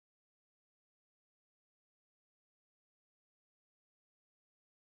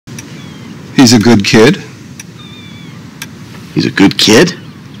He's a good kid. He's a good kid?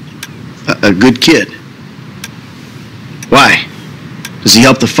 A good kid? Why? Does he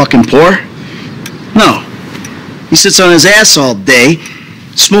help the fucking poor? No. He sits on his ass all day,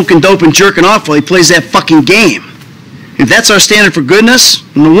 smoking dope and jerking off while he plays that fucking game. If that's our standard for goodness,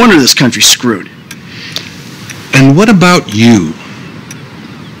 then no wonder this country's screwed. And what about you?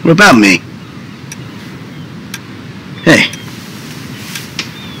 What about me? Hey.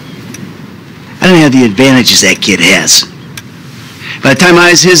 I don't have the advantages that kid has. By the time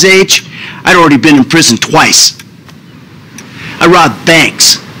I was his age, I'd already been in prison twice. I robbed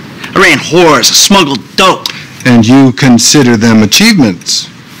banks. I ran whores. I smuggled dope. And you consider them achievements?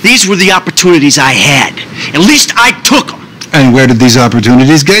 These were the opportunities I had. At least I took them. And where did these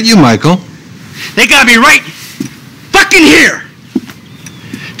opportunities get you, Michael? They got me right fucking here.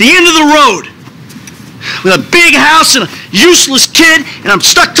 The end of the road. With a big house and a useless kid, and I'm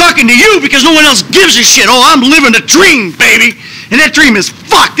stuck talking to you because no one else gives a shit. Oh, I'm living a dream, baby. And that dream is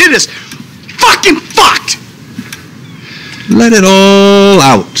fucked. It is fucking fucked. Let it all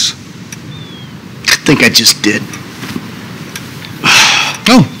out. I think I just did.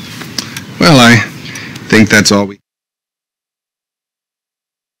 Oh, well, I think that's all we...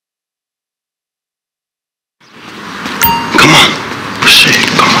 Come on. Shit,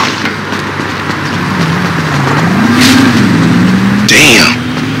 come on. Damn,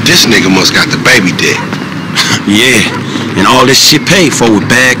 this nigga must got the baby dick. Yeah, and all this shit paid for with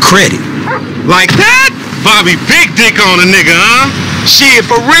bad credit. Like that? Bobby big dick on a nigga, huh? Shit,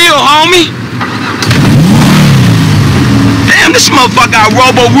 for real, homie. Damn, this motherfucker got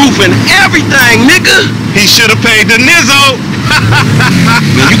robo-roof and everything, nigga. He should have paid the nizzo.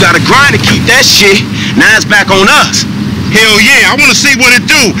 Man, you gotta grind to keep that shit. Now it's back on us. Hell yeah, I wanna see what it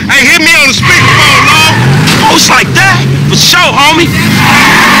do. Hey, hit me on the speakerphone, Lord. Oh, it's like that? For sure, homie.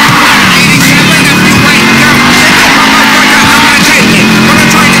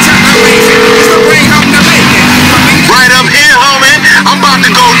 Right up here, homie. I'm about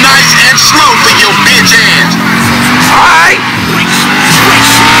to go nice and slow for your bitch ass. Alright.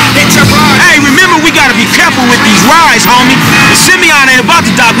 Hey, remember we gotta be careful with these rides, homie. The Simeon ain't about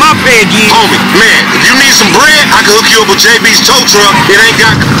to dock my pay again. Homie, man, if you need some bread, I can hook you up with JB's tow truck. It ain't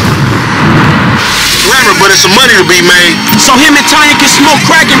got glamour, but it's some money to be made. So him and Tanya can smoke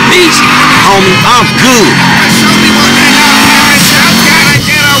crack in peace? Homie, I'm good.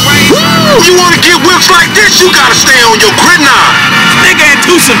 Woo! You wanna get whips like this, you gotta stay on your gridiron. Nigga ain't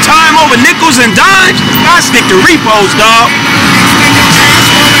do some time over nickels and dimes? I stick to repos, dog.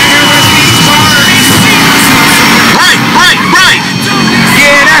 Right.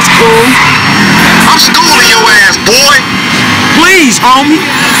 Yeah, that's cool. I'm schooling your ass, boy. Please, homie.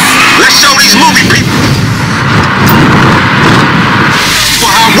 Let's show these movie people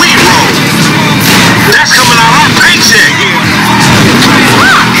for how we roll. That's coming out our paycheck.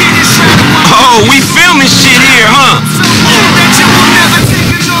 Oh, we filming shit here, huh?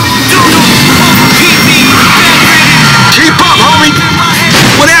 Keep up, homie.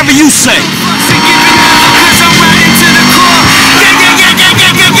 Whatever you say.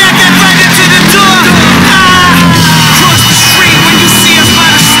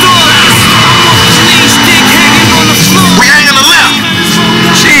 We hanging the left.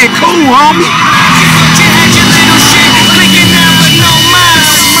 Shit, cool, homie.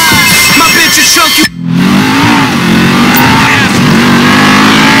 My bitch is chunky.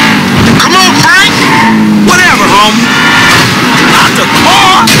 Come on, Frank. Whatever, homie. Not the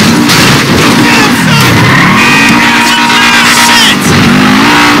car.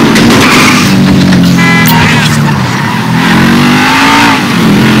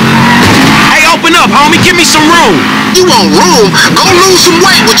 Hey, open up, homie. Give me some room. You want room? Go lose some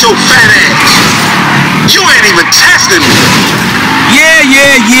weight with your fat ass. You ain't even testing me.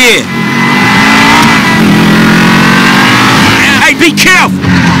 Yeah. Hey, be careful.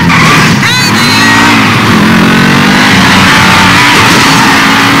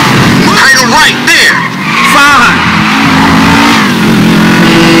 Idle right there. Fine.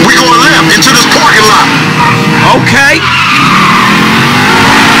 We going left into this parking lot. Okay.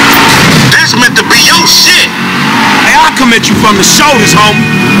 That's meant to be your shit. Hey, I'll come at you from the shoulders, homie.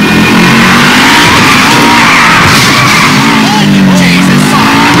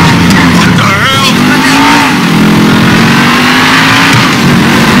 What the hell?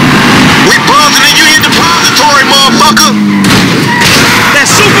 We buzzing in Union Depository, motherfucker. That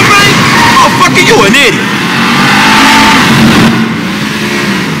Superman? Motherfucker, you an idiot.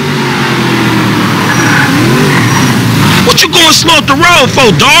 What you going slow up the road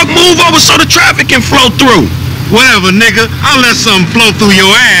for, dog? Move over so the traffic can flow through. Whatever, nigga. I'll let something flow through your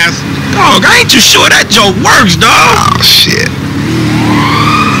ass. Dog, I ain't too sure that joke works, dog. Oh, shit.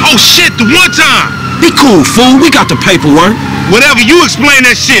 Oh, shit, the one time. Be cool, fool. We got the paperwork. Whatever, you explain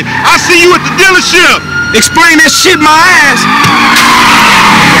that shit. I'll see you at the dealership. Explain that shit my ass.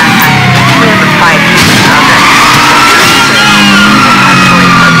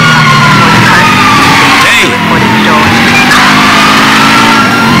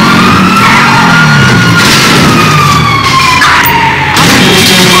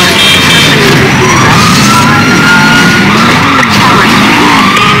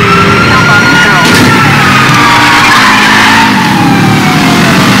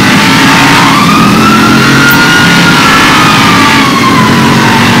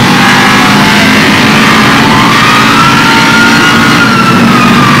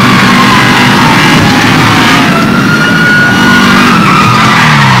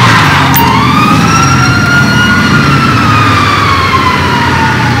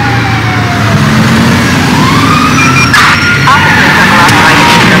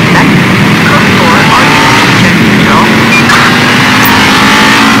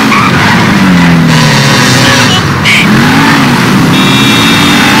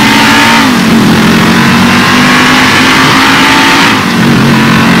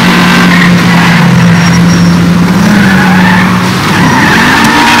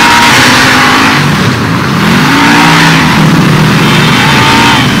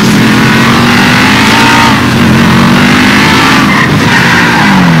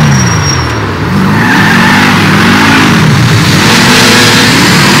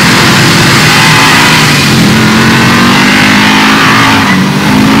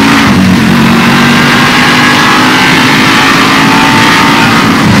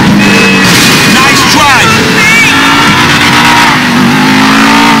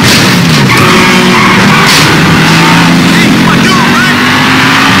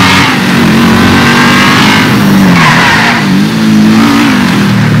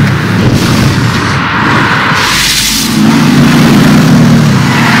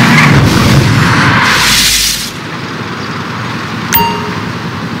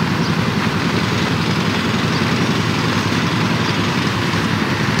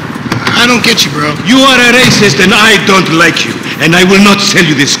 I don't get you, bro. You are a racist and I don't like you. And I will not sell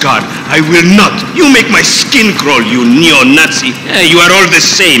you this car. I will not. You make my skin crawl, you neo-Nazi. You are all the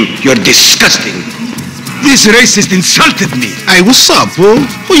same. You're disgusting. This racist insulted me. Hey, what's up, fool?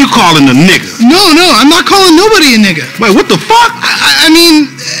 Who you calling a nigga? No, I'm not calling nobody a nigga. Wait, what the fuck? I mean,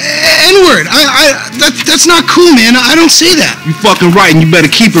 N-word. That's not cool, man. I don't say that. You fucking right, and you better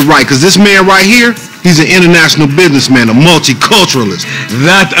keep it right, because this man right here, he's an international businessman, a multiculturalist.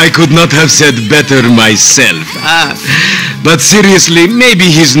 That I could not have said better myself. But seriously, maybe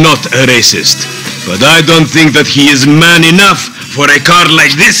he's not a racist. But I don't think that he is man enough for a car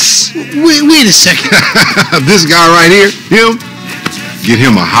like this. Wait a second. This guy right here, him, get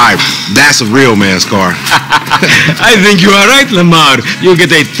him a hybrid. That's a real man's car. I think you are right, Lamar. You get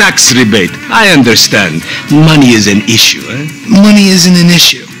a tax rebate. I understand. Money is an issue, eh? Money isn't an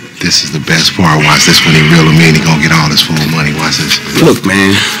issue. This is the best part. Watch this. When he reel him in, he gonna get all his full money. Watch this. Look,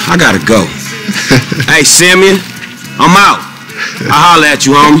 man, I gotta go. Hey, Simeon, I'm out. I'll holler at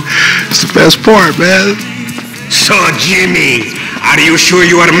you, homie. It's the best part, man. So, Jimmy, are you sure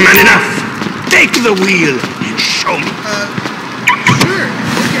you are man enough? Take the wheel and show me. Sure, okay.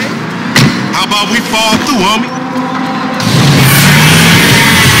 How about we fall through, homie?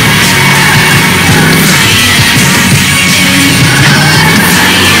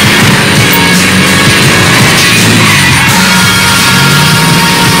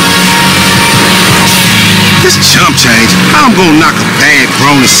 This chump change. How I'm gonna knock a bad,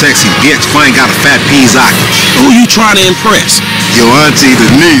 grown and sexy bitch if I ain't got a fat pizzazz? Who you trying to impress? Your auntie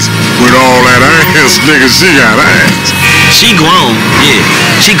Denise, with all that ass, nigga, she got ass. She grown, yeah.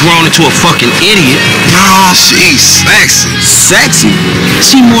 She grown into a fucking idiot. No, she's sexy. Sexy?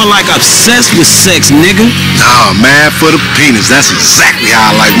 She more like obsessed with sex, nigga. Nah, mad for the penis. That's exactly how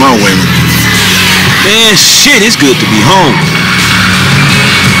I like my women. Man, shit, it's good to be home.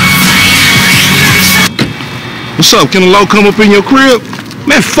 What's up? Can a low come up in your crib?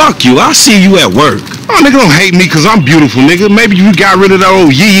 Man, fuck you. I'll see you at work. Oh, nigga, don't hate me because I'm beautiful, nigga. Maybe you got rid of that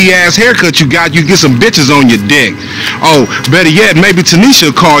old yee-yee ass haircut you got, you get some bitches on your dick. Oh, better yet, maybe Tanisha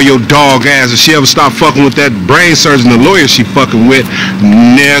will call your dog ass if she ever stop fucking with that brain surgeon, the lawyer she fucking with.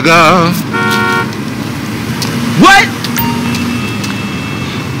 Nigga. What?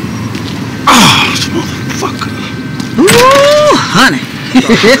 Oh, motherfucker. Ooh, honey.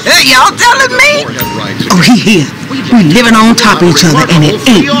 Y'all telling me? Oh, he here. We living on top of each other, and it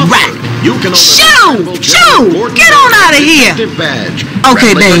ain't right. You can Shoo! Shoo! Get on out of here! Badge.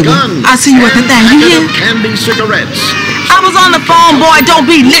 Okay, baby. I'll see you at the thing. You hear? Candy cigarettes. I was on the phone, boy. Don't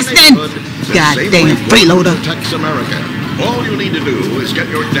be listening. Goddamn freeloader. Protects America. All you need to do is get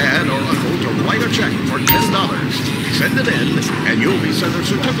your dad or uncle to write a check for $10. Send it in, and you'll be sent a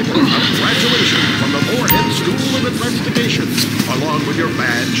certificate of graduation from the Moorhead School of Investigation, along with your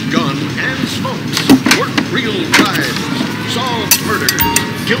badge, gun, and smokes. Work real crimes, solve murders,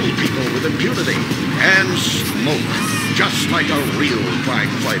 kill people with impunity, and smoke just like a real crime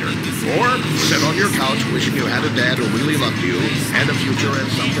fighter. Or sit on your couch wishing you had a dad who really loved you and a future at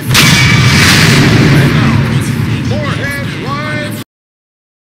something. And now, Moorhead